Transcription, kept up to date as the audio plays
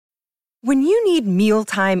When you need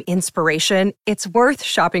mealtime inspiration, it's worth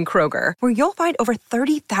shopping Kroger, where you'll find over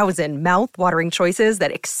 30,000 mouth-watering choices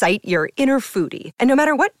that excite your inner foodie. And no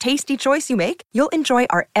matter what tasty choice you make, you'll enjoy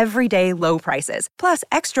our everyday low prices, plus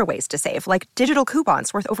extra ways to save, like digital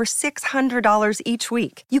coupons worth over $600 each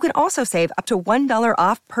week. You can also save up to $1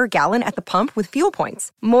 off per gallon at the pump with fuel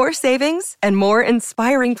points. More savings and more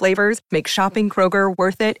inspiring flavors make shopping Kroger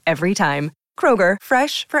worth it every time. Kroger,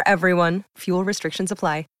 fresh for everyone. Fuel restrictions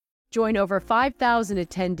apply. Join over 5,000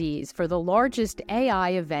 attendees for the largest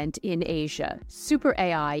AI event in Asia, Super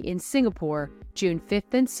AI in Singapore, June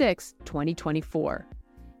 5th and 6th, 2024.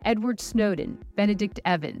 Edward Snowden, Benedict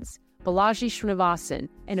Evans, Balaji Srinivasan,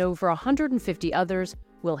 and over 150 others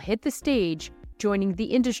will hit the stage, joining the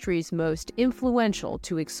industry's most influential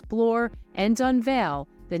to explore and unveil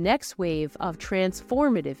the next wave of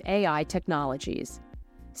transformative AI technologies.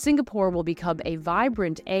 Singapore will become a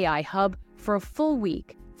vibrant AI hub for a full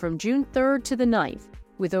week, from June 3rd to the 9th,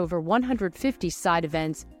 with over 150 side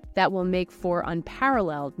events that will make for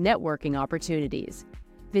unparalleled networking opportunities.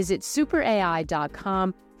 Visit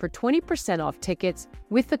superai.com for 20% off tickets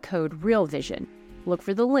with the code REALVISION. Look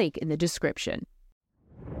for the link in the description.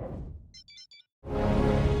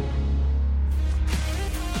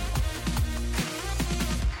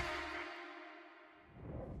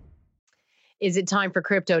 Is it time for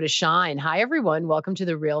crypto to shine? Hi, everyone. Welcome to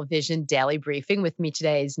the Real Vision Daily Briefing. With me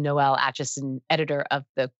today is Noelle Acheson, editor of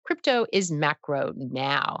the Crypto is Macro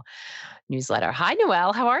Now newsletter. Hi,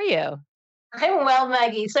 Noelle. How are you? I'm well,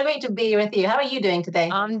 Maggie. So great to be with you. How are you doing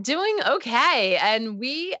today? I'm doing okay. And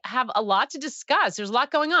we have a lot to discuss. There's a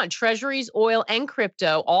lot going on. Treasuries, oil, and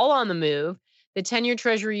crypto all on the move. The 10-year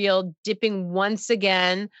Treasury yield dipping once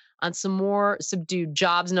again on some more subdued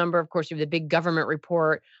jobs number. Of course, you have the big government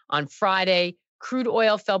report on Friday. Crude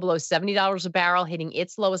oil fell below $70 a barrel, hitting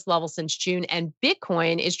its lowest level since June. And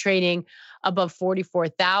Bitcoin is trading above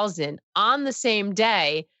 44,000 on the same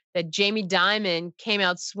day that Jamie Dimon came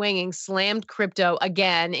out swinging, slammed crypto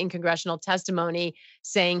again in congressional testimony,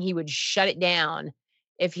 saying he would shut it down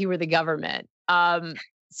if he were the government.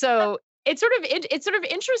 So it's sort of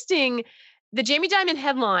interesting. The Jamie Dimon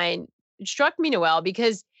headline struck me, Noelle,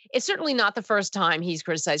 because it's certainly not the first time he's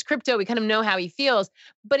criticized crypto. We kind of know how he feels,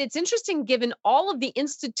 but it's interesting given all of the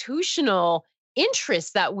institutional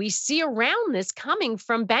interests that we see around this coming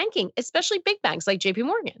from banking, especially big banks like JP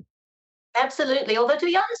Morgan. Absolutely. Although, to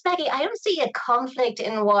be honest, Maggie, I don't see a conflict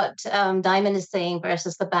in what Dimon is saying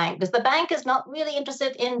versus the bank, because the bank is not really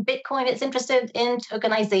interested in Bitcoin. It's interested in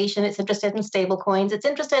tokenization. It's interested in stable coins. It's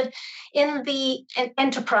interested in the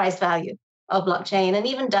enterprise value of blockchain. And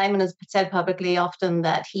even Dimon has said publicly often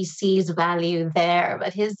that he sees value there.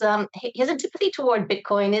 But his antipathy toward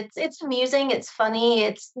Bitcoin, it's amusing, it's funny,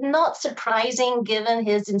 it's not surprising given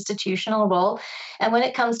his institutional role. And when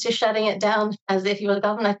it comes to shutting it down as if he were the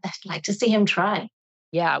government, I'd like to see him try.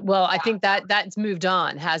 Yeah, well, I think that's moved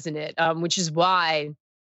on, hasn't it? Which is why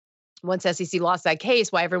once SEC lost that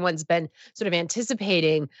case, why everyone's been sort of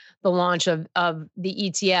anticipating the launch of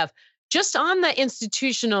the ETF. Just on the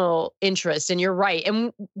institutional interest, and you're right,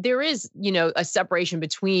 and there is, a separation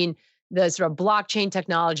between the sort of blockchain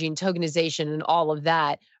technology and tokenization and all of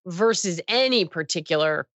that versus any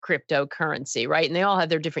particular cryptocurrency, right? And they all have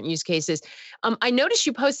their different use cases. I noticed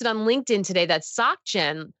you posted on LinkedIn today that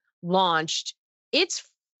SocGen launched its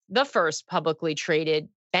the first publicly traded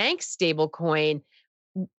bank stablecoin.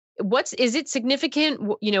 Is it significant?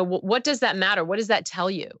 What does that matter? What does that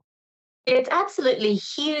tell you? It's absolutely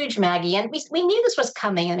huge, Maggie. And we knew this was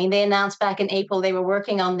coming. I mean, they announced back in April they were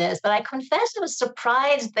working on this, but I confess I was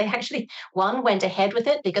surprised they actually, one, went ahead with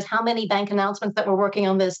it, because how many bank announcements that were working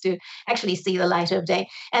on this to actually see the light of day?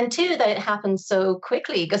 And two, that it happened so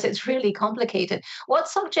quickly, because it's really complicated. What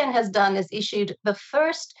SocGen has done is issued not the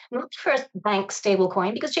first bank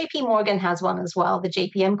stablecoin, because JP Morgan has one as well, the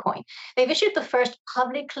JPM coin. They've issued the first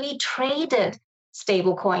publicly traded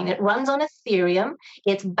stablecoin. It runs on Ethereum.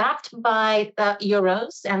 It's backed by the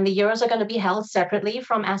euros, and the euros are going to be held separately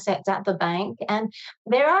from assets at the bank. And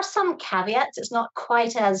there are some caveats. It's not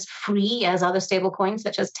quite as free as other stablecoins,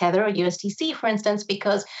 such as Tether or USDC, for instance,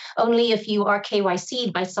 because only if you are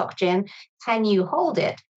KYC'd by SocGen can you hold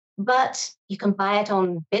it. But you can buy it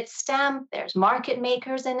on Bitstamp. There's market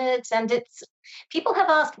makers in it. And people have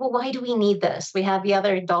asked, well, why do we need this? We have the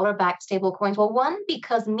other dollar-backed stable coins. Well, one,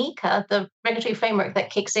 because MiCA, the regulatory framework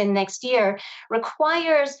that kicks in next year,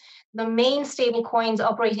 requires the main stable coins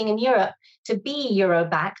operating in Europe to be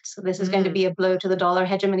euro-backed. So this is going to be a blow to the dollar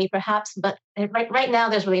hegemony, perhaps. But right now,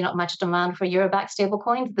 there's really not much demand for euro-backed stable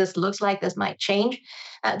coins. This looks like this might change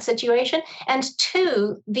that situation. And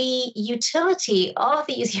two, the utility of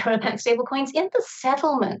these euro-backed stable coins Bitcoins in the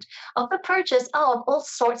settlement of the purchase of all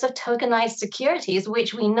sorts of tokenized securities,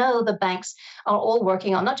 which we know the banks are all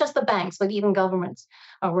working on, not just the banks, but even governments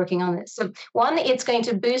are working on this. So one, it's going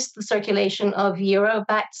to boost the circulation of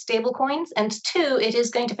euro-backed stablecoins, and two, it is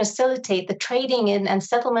going to facilitate the trading in and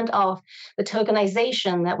settlement of the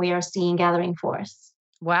tokenization that we are seeing gathering force.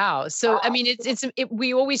 Wow. So, I mean,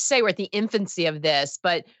 we always say we're at the infancy of this,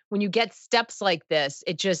 but when you get steps like this,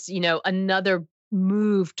 it just, another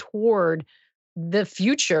move toward the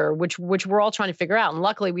future, which we're all trying to figure out. And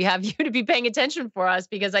luckily we have you to be paying attention for us,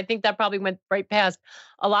 because I think that probably went right past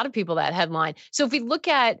a lot of people, that headline. So if we look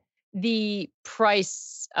at the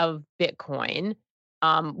price of Bitcoin,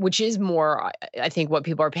 which is more, I think, what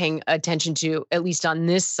people are paying attention to, at least on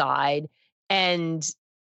this side, and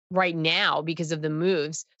right now because of the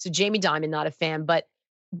moves. So Jamie Dimon, not a fan, but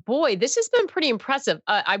boy, this has been pretty impressive.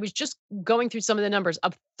 I was just going through some of the numbers,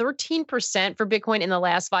 up 13% for Bitcoin in the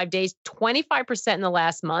last 5 days, 25% in the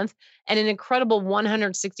last month, and an incredible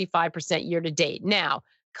 165% year to date. Now,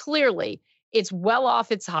 clearly, it's well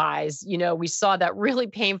off its highs. We saw that really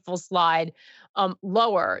painful slide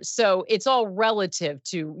lower. So it's all relative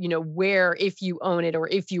to, where, if you own it or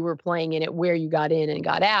if you were playing in it, where you got in and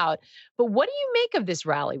got out. But what do you make of this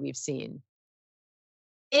rally we've seen?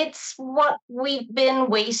 It's what we've been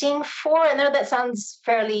waiting for. I know that sounds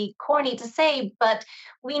fairly corny to say, but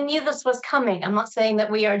we knew this was coming. I'm not saying that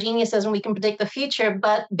we are geniuses and we can predict the future,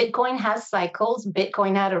 but Bitcoin has cycles.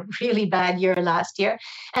 Bitcoin had a really bad year last year,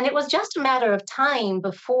 and it was just a matter of time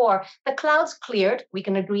before the clouds cleared. We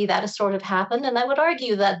can agree that has sort of happened, and I would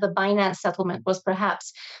argue that the Binance settlement was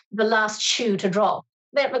perhaps the last shoe to drop.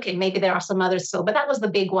 Okay, maybe there are some others still, but that was the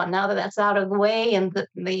big one. Now that that's out of the way and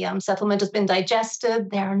the settlement has been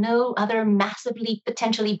digested, there are no other massively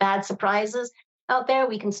potentially bad surprises out there.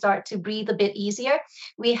 We can start to breathe a bit easier.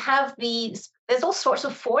 We have there's all sorts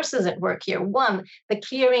of forces at work here. One, the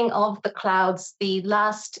clearing of the clouds, the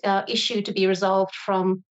last issue to be resolved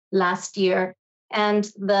from last year, and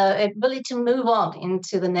the ability to move on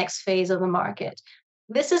into the next phase of the market.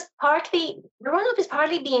 The run-up is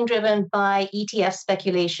partly being driven by ETF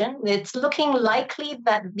speculation. It's looking likely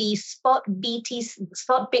that the spot Bitcoin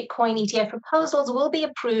ETF proposals will be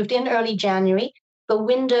approved in early January. The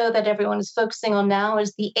window that everyone is focusing on now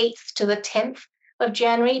is the 8th to the 10th of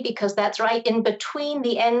January, because that's right in between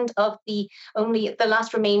the end of the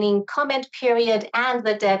last remaining comment period and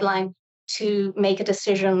the deadline to make a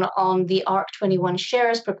decision on the ARC-21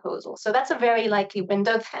 shares proposal. So that's a very likely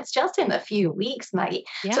window. That's just in a few weeks, Maggie.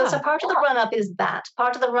 Yeah. So part of the run-up is that.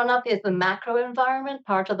 Part of the run-up is the macro environment.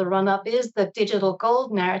 Part of the run-up is the digital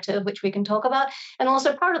gold narrative, which we can talk about. And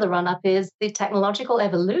also part of the run-up is the technological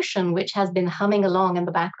evolution, which has been humming along in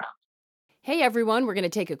the background. Hey everyone, we're going to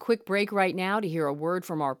take a quick break right now to hear a word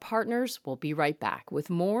from our partners. We'll be right back with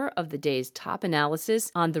more of the day's top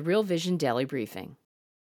analysis on the Real Vision Daily Briefing.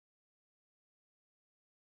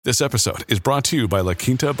 This episode is brought to you by La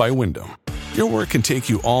Quinta by Wyndham. Your work can take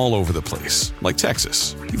you all over the place, like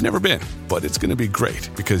Texas. You've never been, but it's going to be great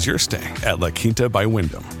because you're staying at La Quinta by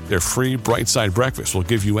Wyndham. Their free Bright Side breakfast will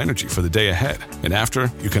give you energy for the day ahead. And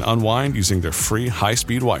after, you can unwind using their free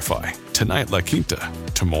high-speed Wi-Fi. Tonight, La Quinta.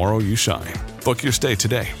 Tomorrow, you shine. Book your stay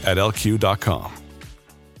today at lq.com.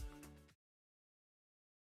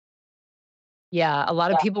 Yeah, a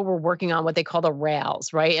lot of people were working on what they call the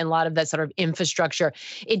rails, right? And a lot of that sort of infrastructure.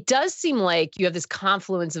 It does seem like you have this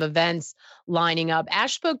confluence of events lining up.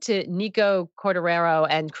 Ash spoke to Nico Corderero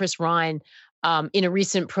and Chris Ryan in a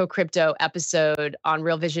recent Pro Crypto episode on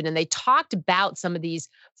Real Vision, and they talked about some of these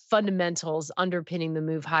fundamentals underpinning the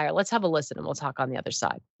move higher. Let's have a listen, and we'll talk on the other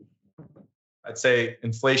side. I'd say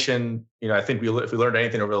inflation, I think if we learned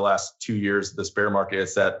anything over the last 2 years of this bear market,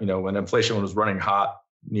 it's that, when inflation was running hot,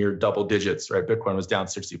 near double digits, right? Bitcoin was down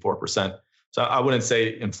 64%. So I wouldn't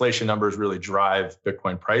say inflation numbers really drive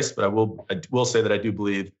Bitcoin price, but I will say that I do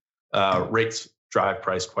believe rates drive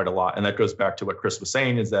price quite a lot. And that goes back to what Chris was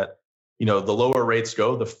saying, is that, the lower rates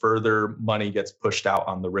go, the further money gets pushed out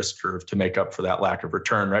on the risk curve to make up for that lack of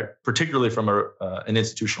return, right? Particularly from an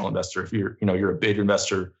institutional investor. If you're a big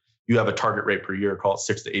investor, you have a target rate per year, call it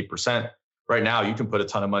 6 to 8%. Right now, you can put a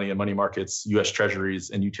ton of money in money markets, U.S. Treasuries,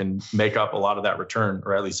 and you can make up a lot of that return,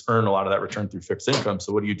 or at least earn a lot of that return through fixed income.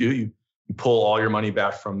 So what do? You pull all your money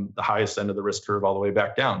back from the highest end of the risk curve all the way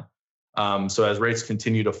back down. So as rates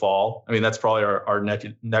continue to fall, that's probably our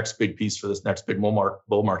next big piece for this next big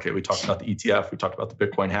bull market. We talked about the ETF. We talked about the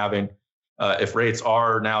Bitcoin halving. If rates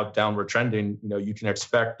are now downward trending, you can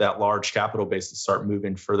expect that large capital base to start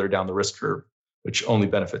moving further down the risk curve, which only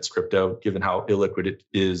benefits crypto, given how illiquid it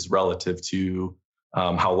is relative to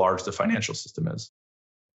how large the financial system is.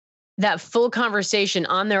 That full conversation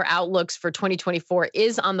on their outlooks for 2024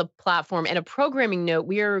 is on the platform. And a programming note,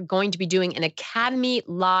 we are going to be doing an Academy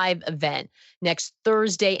Live event next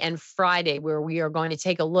Thursday and Friday, where we are going to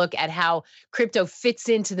take a look at how crypto fits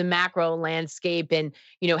into the macro landscape and,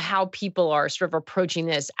 how people are sort of approaching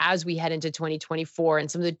this as we head into 2024 and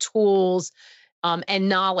some of the tools and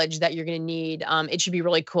knowledge that you're going to need. It should be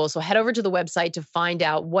really cool. So head over to the website to find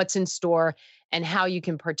out what's in store and how you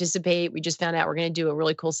can participate. We just found out we're going to do a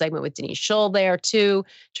really cool segment with Denise Shull there too,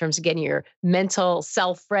 in terms of getting your mental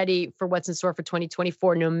self ready for what's in store for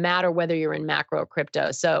 2024, no matter whether you're in macro or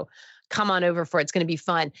crypto. So come on over for it. It's going to be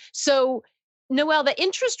fun. So Noelle, the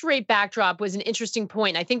interest rate backdrop was an interesting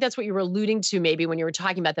point. I think that's what you were alluding to maybe when you were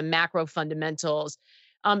talking about the macro fundamentals.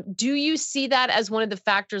 Do you see that as one of the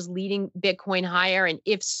factors leading Bitcoin higher? And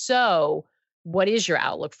if so, what is your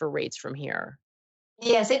outlook for rates from here?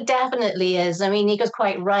 Yes, it definitely is. I mean, Nico's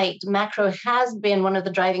quite right. Macro has been one of the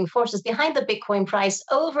driving forces behind the Bitcoin price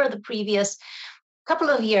over the previous couple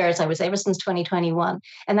of years, I would say, ever since 2021.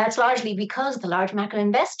 And that's largely because the large macro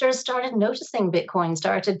investors started noticing Bitcoin,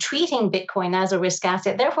 started treating Bitcoin as a risk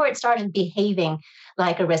asset. Therefore, it started behaving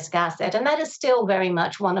like a risk asset. And that is still very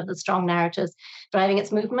much one of the strong narratives driving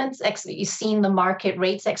its movements. You've seen the market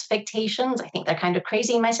rates expectations. I think they're kind of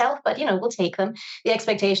crazy myself, but we'll take them. The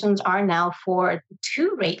expectations are now for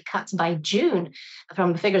 2 rate cuts by June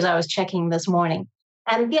from the figures I was checking this morning.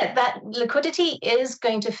 And yet that liquidity is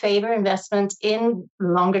going to favor investment in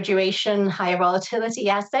longer duration, higher volatility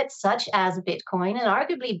assets such as Bitcoin. And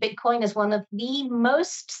arguably, Bitcoin is one of the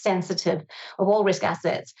most sensitive of all risk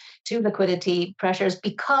assets to liquidity pressures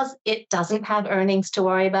because it doesn't have earnings to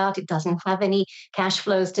worry about. It doesn't have any cash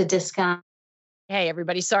flows to discount. Hey,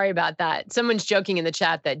 everybody, sorry about that. Someone's joking in the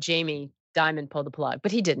chat that Jamie Dimon pulled the plug,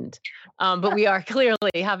 but he didn't. But we are clearly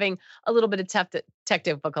having a little bit of tech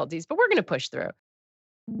difficulties, but we're going to push through.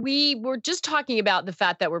 We were just talking about the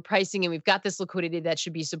fact that we're pricing and we've got this liquidity that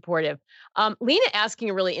should be supportive. Lena asking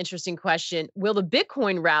a really interesting question. Will the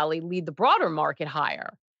Bitcoin rally lead the broader market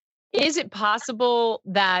higher? Is it possible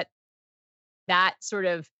that sort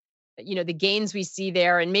of, the gains we see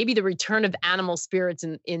there and maybe the return of animal spirits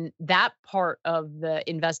in that part of the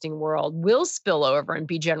investing world will spill over and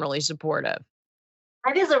be generally supportive?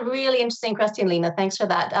 That is a really interesting question, Lena. Thanks for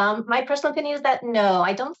that. My personal opinion is that no,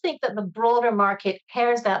 I don't think that the broader market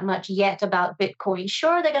cares that much yet about Bitcoin.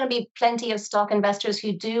 Sure, there are going to be plenty of stock investors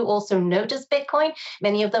who do also notice Bitcoin.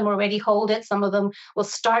 Many of them already hold it. Some of them will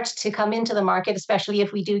start to come into the market, especially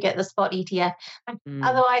if we do get the spot ETF.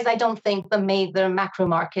 Otherwise, I don't think the macro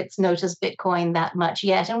markets notice Bitcoin that much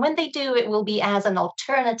yet. And when they do, it will be as an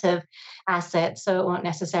alternative asset. So it won't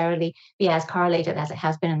necessarily be as correlated as it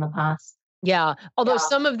has been in the past. Yeah. Although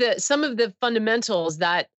some of the fundamentals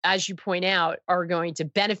that, as you point out, are going to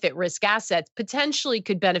benefit risk assets potentially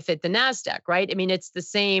could benefit the NASDAQ, right? I mean, it's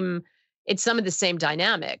some of the same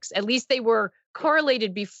dynamics. At least they were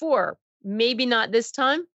correlated before, maybe not this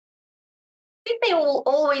time. I think they will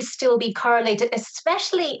always still be correlated,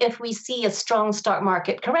 especially if we see a strong stock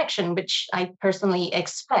market correction, which I personally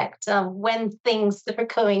expect. When things are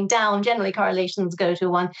going down, generally correlations go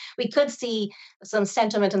to 1. We could see some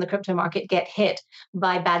sentiment in the crypto market get hit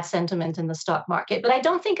by bad sentiment in the stock market. But I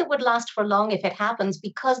don't think it would last for long if it happens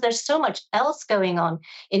because there's so much else going on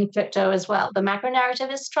in crypto as well. The macro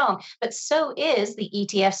narrative is strong, but so is the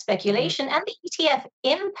ETF speculation and the ETF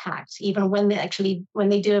impact, even when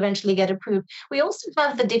they do eventually get approved. We also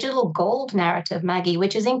have the digital gold narrative, Maggie,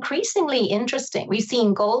 which is increasingly interesting. We've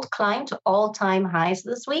seen gold climb to all-time highs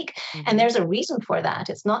this week, and there's a reason for that.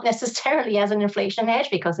 It's not necessarily as an inflation hedge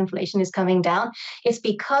because inflation is coming down. It's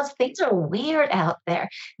because things are weird out there.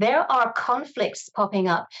 There are conflicts popping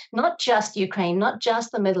up, not just Ukraine, not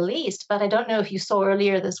just the Middle East, but I don't know if you saw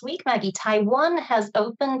earlier this week, Maggie, Taiwan has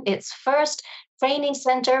opened its first training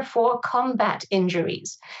center for combat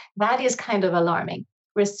injuries. That is kind of alarming.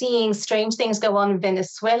 We're seeing strange things go on in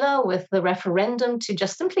Venezuela with the referendum to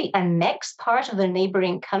just simply annex part of the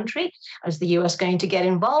neighboring country. Is the US going to get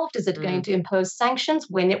involved? Is it going to impose sanctions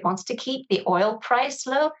when it wants to keep the oil price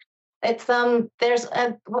low? It's there's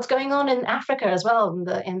what's going on in Africa as well,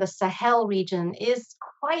 in the Sahel region, is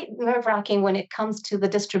quite nerve-wracking when it comes to the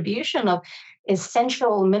distribution of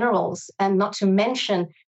essential minerals, and not to mention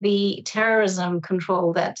the terrorism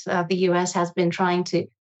control that the US has been trying to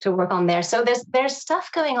work on there. So there's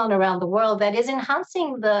stuff going on around the world that is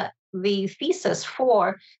enhancing the thesis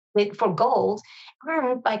for gold,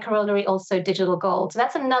 and by corollary also digital gold. So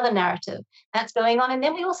that's another narrative that's going on. And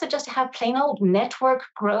then we also just have plain old network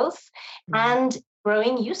growth and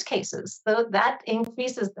growing use cases. So that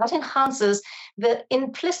enhances the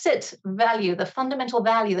implicit value, the fundamental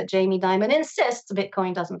value that Jamie Dimon insists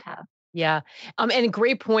Bitcoin doesn't have. Yeah. And a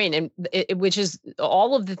great point, and which is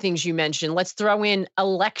all of the things you mentioned. Let's throw in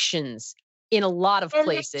elections in a lot of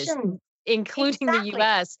places, including the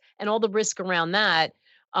US, and all the risk around that.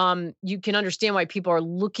 You can understand why people are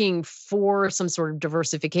looking for some sort of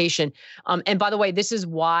diversification. And by the way, this is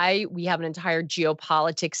why we have an entire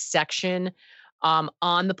geopolitics section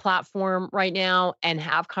on the platform right now, and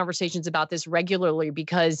have conversations about this regularly,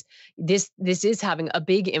 because this is having a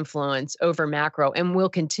big influence over macro and will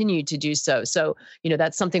continue to do so. So,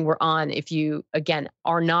 that's something we're on. If you, again,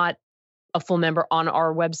 are not a full member on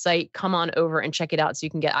our website, come on over and check it out so you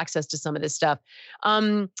can get access to some of this stuff.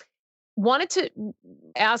 Wanted to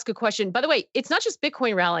ask a question. By the way, it's not just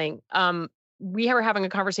Bitcoin rallying. We were having a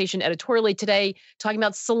conversation editorially today talking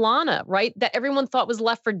about Solana, right? That everyone thought was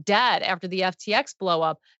left for dead after the FTX blow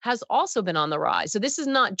up, has also been on the rise. So this is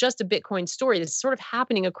not just a Bitcoin story. This is sort of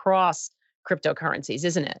happening across cryptocurrencies,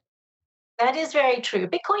 isn't it? That is very true.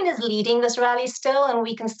 Bitcoin is leading this rally still, and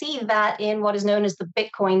we can see that in what is known as the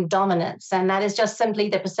Bitcoin dominance. And that is just simply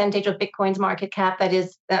the percentage of Bitcoin's market cap, that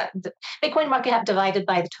is the Bitcoin market cap divided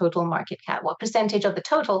by the total market cap. What percentage of the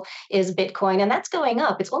total is Bitcoin? And that's going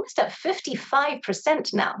up. It's almost at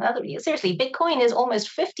 55% now. Seriously, Bitcoin is almost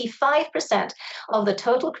 55% of the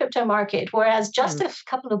total crypto market, whereas just a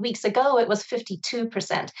couple of weeks ago, it was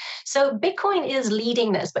 52%. So Bitcoin is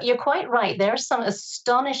leading this, but you're quite right. There are some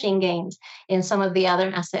astonishing gains in some of the other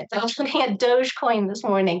assets. I was looking at Dogecoin this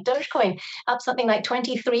morning. Dogecoin up something like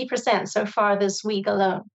 23% so far this week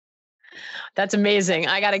alone. That's amazing.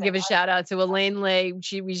 I got to give a shout out to Elaine Lay.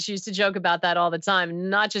 We used to joke about that all the time,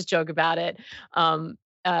 not just joke about it.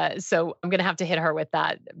 So I'm going to have to hit her with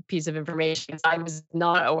that piece of information, because I was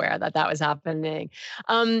not aware that that was happening.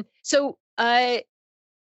 We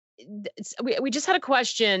just had a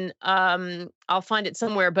question. I'll find it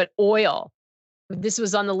somewhere, but oil. This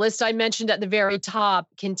was on the list I mentioned at the very top,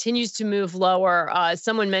 continues to move lower.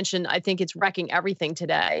 Someone mentioned, I think it's wrecking everything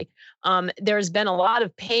today. There's been a lot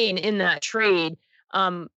of pain in that trade.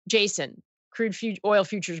 Jason, oil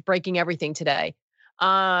futures breaking everything today.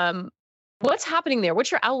 What's happening there?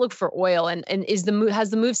 What's your outlook for oil? And has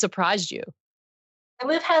the move surprised you? The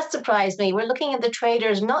move has surprised me. We're looking at the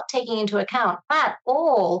traders not taking into account at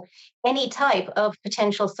all any type of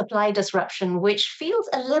potential supply disruption, which feels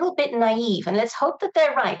a little bit naive. And let's hope that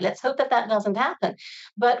they're right. Let's hope that that doesn't happen.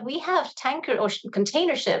 But we have tanker or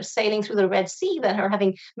container ships sailing through the Red Sea that are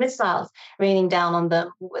having missiles raining down on them.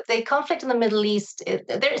 The conflict in the Middle East,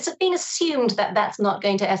 it's being assumed that that's not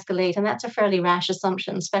going to escalate. And that's a fairly rash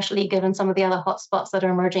assumption, especially given some of the other hotspots that are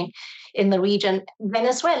emerging in the region.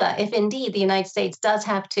 Venezuela, if indeed the United States does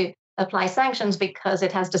have to apply sanctions because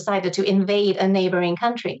it has decided to invade a neighboring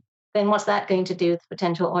country, then what's that going to do with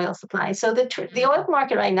potential oil supply? So the oil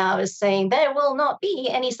market right now is saying there will not be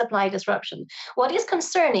any supply disruption. What is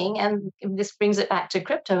concerning, and this brings it back to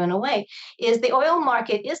crypto in a way, is the oil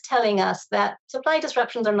market is telling us that supply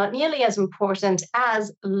disruptions are not nearly as important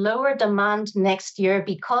as lower demand next year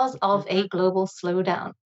because of a global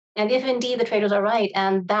slowdown. And if indeed the traders are right,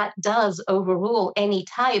 and that does overrule any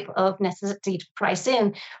type of necessity to price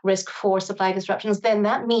in risk for supply disruptions, then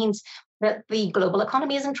that means that the global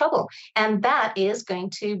economy is in trouble. And that is going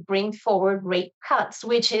to bring forward rate cuts,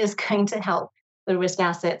 which is going to help the risk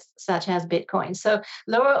assets such as Bitcoin. So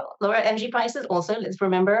lower energy prices also, let's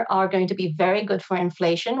remember, are going to be very good for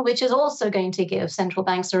inflation, which is also going to give central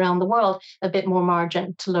banks around the world a bit more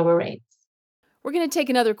margin to lower rates. We're going to take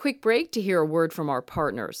another quick break to hear a word from our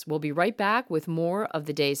partners. We'll be right back with more of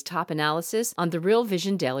the day's top analysis on the Real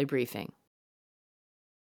Vision Daily Briefing.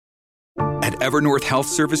 At Evernorth Health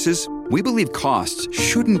Services, we believe costs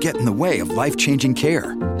shouldn't get in the way of life-changing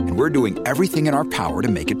care, and we're doing everything in our power to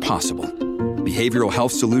make it possible. Behavioral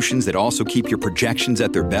health solutions that also keep your projections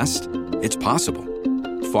at their best? It's possible.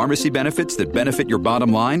 Pharmacy benefits that benefit your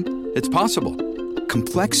bottom line? It's possible.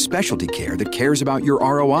 Complex specialty care that cares about your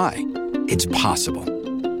ROI? It's possible.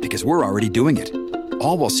 Because we're already doing it.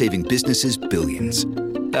 All while saving businesses billions.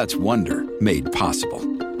 That's Wonder made possible.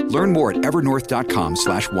 Learn more at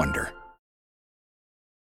evernorth.com/wonder.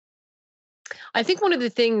 I think one of the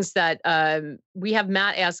things that we have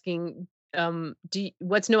Matt asking,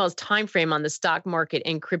 what's Noel's time frame on the stock market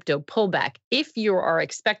and crypto pullback? If you are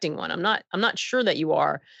expecting one, I'm not sure that you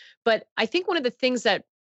are, but I think one of the things that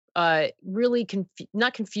really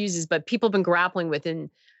not confuses, but people have been grappling with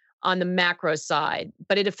on the macro side,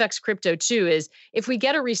 but it affects crypto too, is if we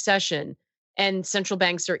get a recession and central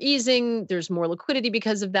banks are easing, there's more liquidity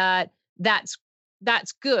because of that. That's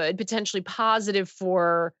good, potentially positive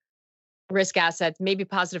for risk assets, maybe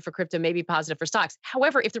positive for crypto, maybe positive for stocks.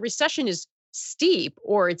 However, if the recession is steep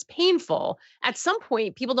or it's painful, at some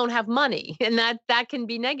point people don't have money, and that can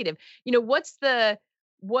be negative.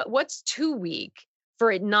 What's too weak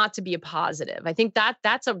for it not to be a positive? I think that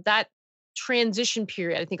transition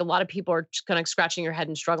period, I think a lot of people are just kind of scratching their head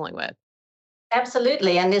and struggling with.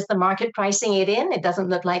 Absolutely. And is the market pricing it in? It doesn't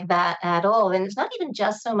look like that at all. And it's not even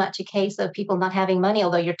just so much a case of people not having money,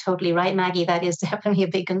 although you're totally right, Maggie, that is definitely a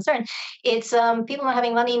big concern. It's people not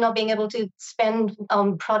having money, not being able to spend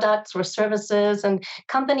on products or services, and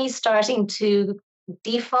companies starting to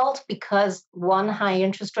default because one, high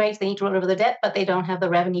interest rates, they need to roll over the debt, but they don't have the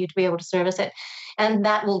revenue to be able to service it. And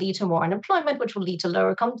that will lead to more unemployment, which will lead to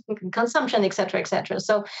lower consumption, et cetera, et cetera.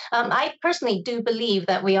 So I personally do believe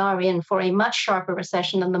that we are in for a much sharper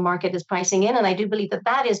recession than the market is pricing in. And I do believe that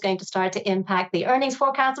that is going to start to impact the earnings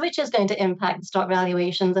forecast, which is going to impact the stock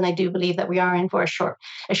valuations. And I do believe that we are in for a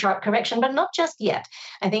sharp correction, but not just yet.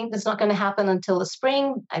 I think it's not going to happen until the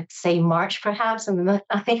spring. I'd say March, perhaps. And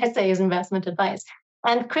I think I say is investment advice.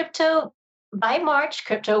 And crypto, by March,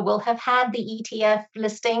 crypto will have had the ETF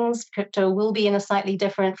listings. Crypto will be in a slightly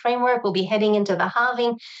different framework. We'll be heading into the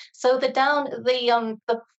halving. So the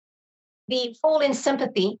fall in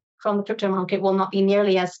sympathy from the crypto market will not be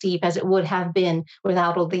nearly as steep as it would have been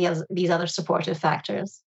without all these other supportive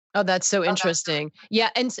factors. Oh, that's so interesting. Yeah,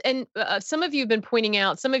 and some of you have been pointing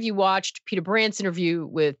out. Some of you watched Peter Brandt's interview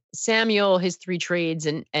with Samuel, his 3 trades,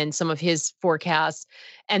 and some of his forecasts.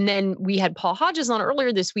 And then we had Paul Hodges on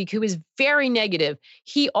earlier this week, who is very negative.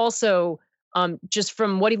 He also, just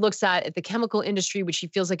from what he looks at the chemical industry, which he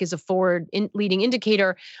feels like is a leading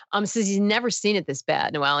indicator, says he's never seen it this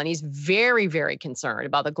bad, Noelle, and he's very, very concerned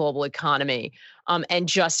about the global economy, and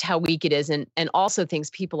just how weak it is, and also thinks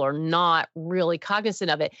people are not really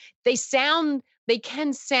cognizant of it. They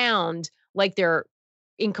can sound like they're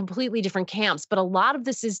in completely different camps, but a lot of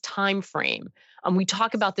this is time frame. We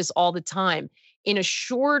talk about this all the time.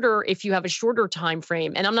 If you have a shorter time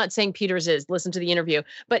frame, and I'm not saying Peter's is, listen to the interview,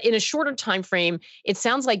 but in a shorter time frame, it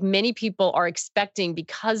sounds like many people are expecting,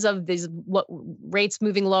 because of these rates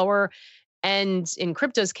moving lower, and in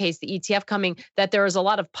crypto's case, the ETF coming, that there is a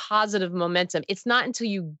lot of positive momentum. It's not until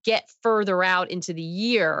you get further out into the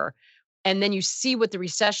year and then you see what the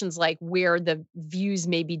recession's like, where the views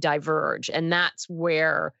maybe diverge, and that's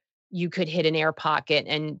where you could hit an air pocket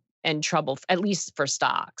and trouble, at least for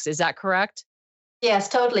stocks. Is that correct? Yes,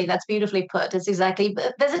 totally. That's beautifully put. It's exactly,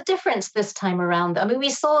 but there's a difference this time around. I mean,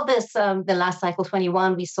 we saw this, the last cycle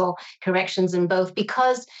 21, we saw corrections in both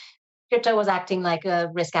because crypto was acting like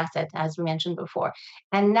a risk asset, as we mentioned before.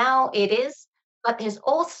 And now it is, but is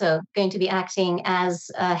also going to be acting as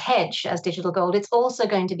a hedge, as digital gold. It's also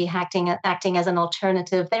going to be acting as an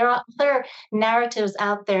alternative. There are other narratives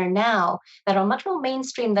out there now that are much more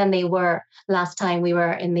mainstream than they were last time we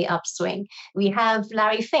were in the upswing. We have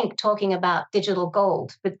Larry Fink talking about digital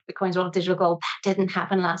gold, but Bitcoin's all digital gold. That didn't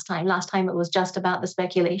happen last time. Last time it was just about the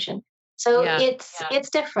speculation. So it's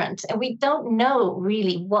different. And we don't know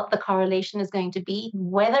really what the correlation is going to be,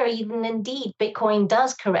 whether even indeed Bitcoin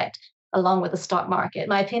does correct along with the stock market.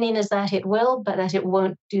 My opinion is that it will, but that it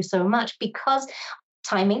won't do so much because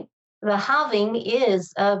timing. The halving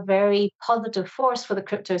is a very positive force for the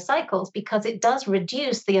crypto cycles because it does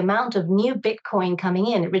reduce the amount of new Bitcoin coming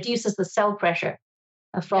in. It reduces the sell pressure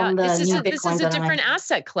from the new Bitcoin. This is a different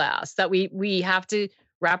asset class that we have to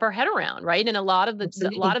wrap our head around, right? And a lot of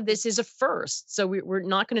this is a first, so we're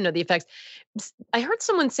not going to know the effects. I heard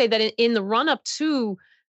someone say that in the run up to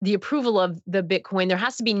the approval of the Bitcoin, there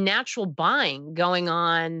has to be natural buying going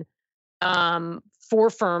on for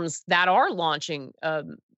firms that are launching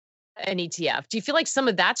an ETF. Do you feel like some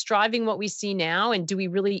of that's driving what we see now? And do we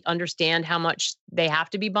really understand how much they have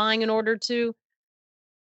to be buying in order to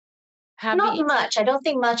have Not much. I don't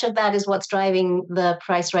think much of that is what's driving the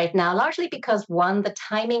price right now, largely because, one, the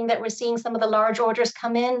timing that we're seeing some of the large orders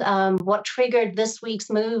come in. What triggered this week's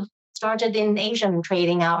move started in Asian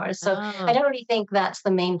trading hours. So I don't really think that's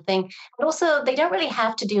the main thing. But also, they don't really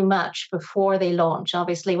have to do much before they launch.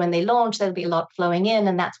 Obviously, when they launch, there'll be a lot flowing in,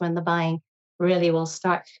 and that's when the buying really will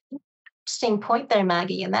start. Interesting point there,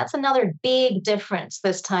 Maggie. And that's another big difference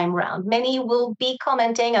this time around. Many will be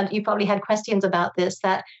commenting, and you probably had questions about this,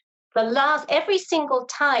 that every single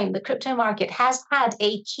time the crypto market has had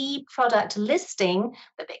a key product listing,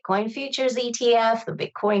 the Bitcoin futures ETF, the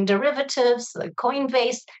Bitcoin derivatives, the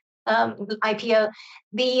Coinbase IPO,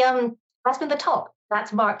 that's been the top.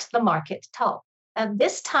 That's marked the market top. And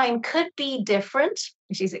this time could be different.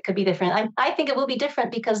 It could be different. I think it will be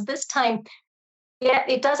different because this time Yeah,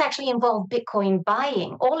 it does actually involve Bitcoin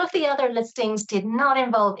buying. All of the other listings did not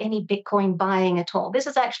involve any Bitcoin buying at all. This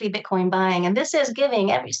is actually Bitcoin buying. And this is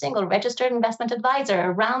giving every single registered investment advisor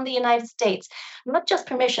around the United States not just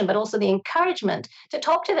permission, but also the encouragement to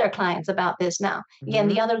talk to their clients about this now. Again,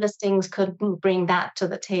 the other listings could bring that to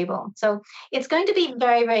the table. So it's going to be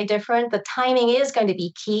very, very different. The timing is going to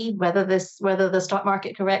be key, whether the stock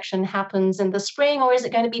market correction happens in the spring or is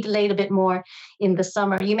it going to be delayed a bit more in the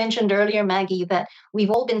summer. You mentioned earlier, Maggie, that we've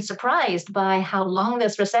all been surprised by how long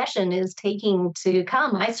this recession is taking to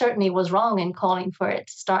come. I certainly was wrong in calling for it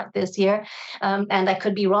to start this year, and I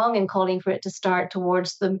could be wrong in calling for it to start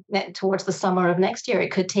towards the summer of next year.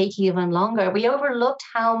 It could take even longer. We overlooked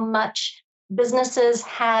how much businesses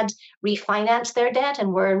had refinanced their debt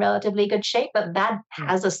and were in relatively good shape, but that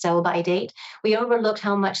has a sell-by date. We overlooked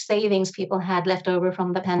how much savings people had left over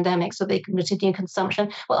from the pandemic so they could continue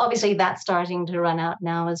consumption. Well, obviously that's starting to run out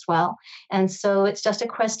now as well. And so it's just a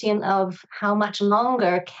question of how much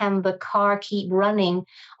longer can the car keep running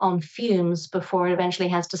on fumes before it eventually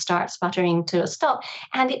has to start sputtering to a stop.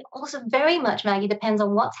 And it also very much, Maggie, depends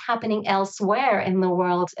on what's happening elsewhere in the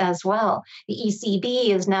world as well. The ECB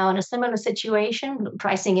is now in a similar situation,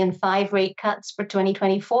 pricing in 5 rate cuts for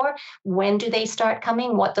 2024. When do they start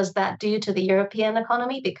coming? What does that do to the European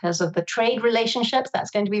economy? Because of the trade relationships, that's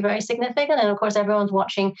going to be very significant. And of course, everyone's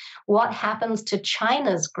watching what happens to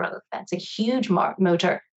China's growth. That's a huge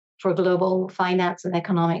motor for global finance and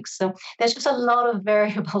economics. So there's just a lot of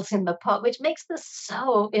variables in the pot, which makes this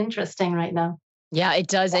so interesting right now. Yeah, it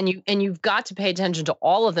does. And you've got to pay attention to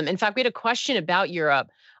all of them. In fact, we had a question about Europe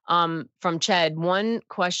from Ched. One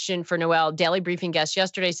question for Noelle. Daily Briefing guest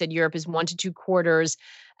yesterday said Europe is 1 to 2 quarters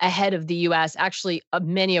ahead of the US. Actually,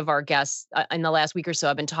 many of our guests in the last week or so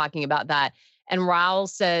have been talking about that. And Raul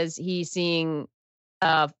says he's seeing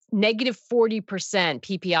negative 40%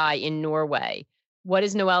 PPI in Norway. What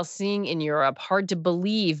is Noelle seeing in Europe? Hard to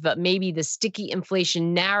believe, but maybe the sticky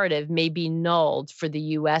inflation narrative may be nulled for the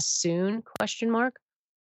US soon? Question mark.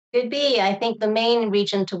 Could be. I think the main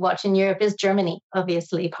region to watch in Europe is Germany,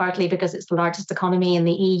 obviously, partly because it's the largest economy in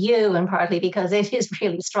the EU and partly because it is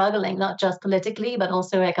really struggling, not just politically, but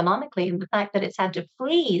also economically. And the fact that it's had to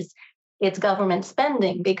freeze its government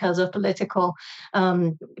spending because of political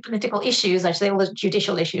issues, I should say, all the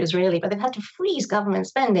judicial issues, really, but they've had to freeze government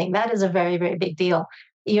spending. That is a very, very big deal.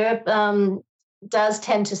 Europe does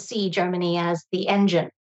tend to see Germany as the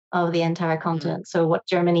engine of the entire continent. So what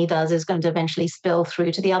Germany does is going to eventually spill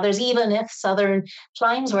through to the others, even if southern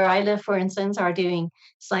climes where I live, for instance, are doing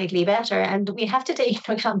slightly better. And we have to take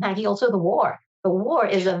into account, Maggie, also the war. The war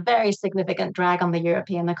is a very significant drag on the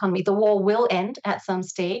European economy. The war will end at some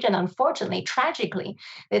stage. And unfortunately, tragically,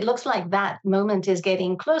 it looks like that moment is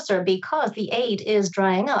getting closer because the aid is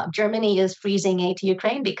drying up. Germany is freezing aid to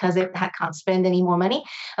Ukraine because it can't spend any more money.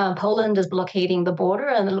 Poland is blockading the border.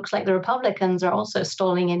 And it looks like the Republicans are also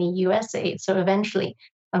stalling any US aid. So eventually,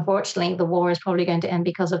 unfortunately, the war is probably going to end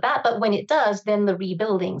because of that. But when it does, then the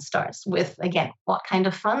rebuilding starts with, again, what kind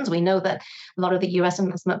of funds? We know that a lot of the US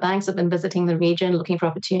investment banks have been visiting the region looking for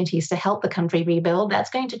opportunities to help the country rebuild. That's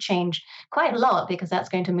going to change quite a lot because that's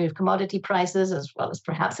going to move commodity prices as well as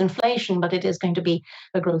perhaps inflation, but it is going to be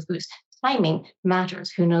a growth boost. Timing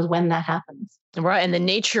matters. Who knows when that happens? Right. And the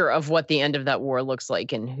nature of what the end of that war looks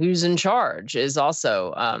like and who's in charge is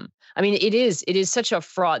also it is such a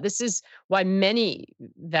fraud. This is why many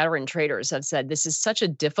veteran traders have said this is such a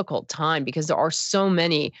difficult time because there are so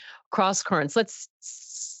many cross currents. Let's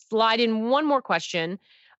slide in one more question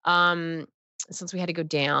since we had to go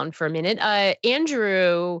down for a minute.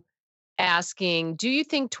 Andrew asking, do you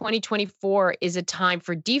think 2024 is a time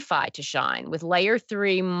for DeFi to shine? With layer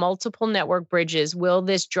 3 multiple network bridges, will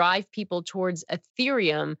this drive people towards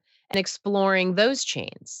Ethereum and exploring those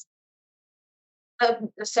chains?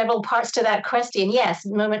 Several parts to that question. Yes,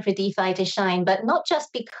 moment for DeFi to shine, but not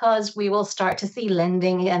just because we will start to see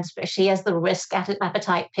lending, and especially as the risk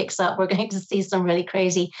appetite picks up, we're going to see some really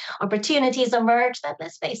crazy opportunities emerge that,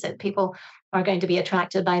 let's face it, people are going to be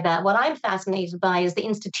attracted by that. What I'm fascinated by is the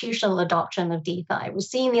institutional adoption of DeFi. We're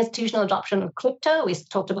seeing the institutional adoption of crypto. We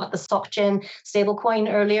talked about the SocGen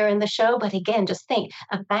stablecoin earlier in the show, but again, just think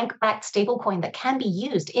a bank-backed stablecoin that can be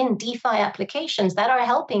used in DeFi applications that are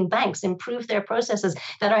helping banks improve their processes,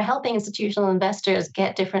 that are helping institutional investors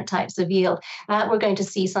get different types of yield. We're going to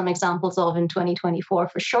see some examples of in 2024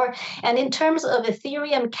 for sure. And in terms of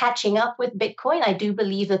Ethereum catching up with Bitcoin, I do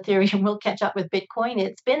believe Ethereum will catch up with Bitcoin.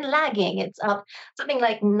 It's been lagging. It's up something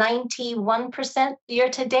like 91% year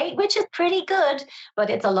to date, which is pretty good, but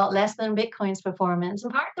it's a lot less than Bitcoin's performance.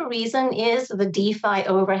 And part of the reason is the DeFi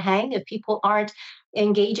overhang. If people aren't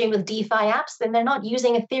engaging with DeFi apps, then they're not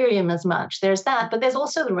using Ethereum as much. There's that. But there's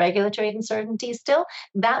also the regulatory uncertainty still.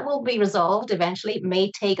 That will be resolved eventually. It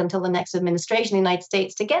may take until the next administration in the United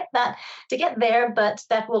States to get there, but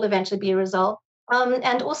that will eventually be resolved.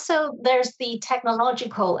 And also there's the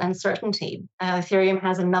technological uncertainty. Ethereum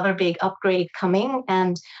has another big upgrade coming,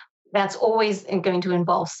 and that's always going to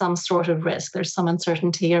involve some sort of risk. There's some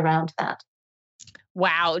uncertainty around that.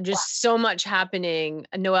 Wow, just so much happening.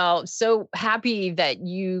 Noelle, so happy that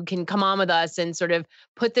you can come on with us and sort of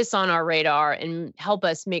put this on our radar and help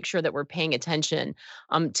us make sure that we're paying attention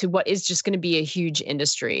to what is just going to be a huge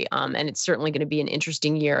industry. And it's certainly going to be an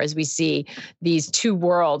interesting year as we see these two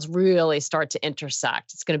worlds really start to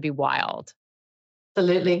intersect. It's going to be wild.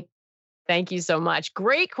 Absolutely. Thank you so much.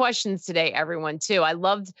 Great questions today, everyone, too. I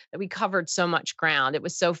loved that we covered so much ground. It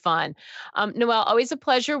was so fun. Noelle, always a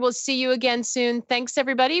pleasure. We'll see you again soon. Thanks,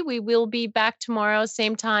 everybody. We will be back tomorrow,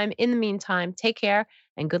 same time. In the meantime, take care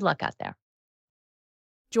and good luck out there.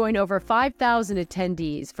 Join over 5,000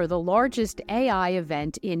 attendees for the largest AI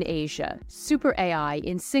event in Asia, Super AI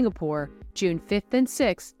in Singapore, June 5th and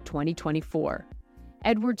 6th, 2024.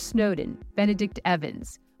 Edward Snowden, Benedict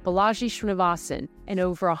Evans, Balaji Srinivasan, and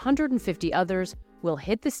over 150 others will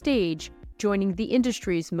hit the stage, joining the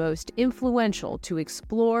industry's most influential to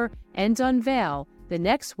explore and unveil the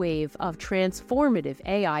next wave of transformative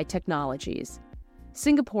AI technologies.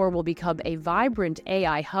 Singapore will become a vibrant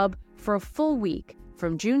AI hub for a full week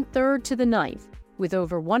from June 3rd to the 9th, with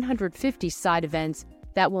over 150 side events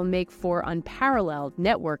that will make for unparalleled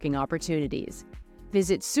networking opportunities.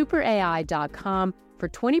 Visit superai.com for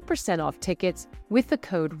 20% off tickets with the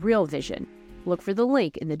code REALVISION. Look for the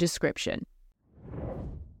link in the description.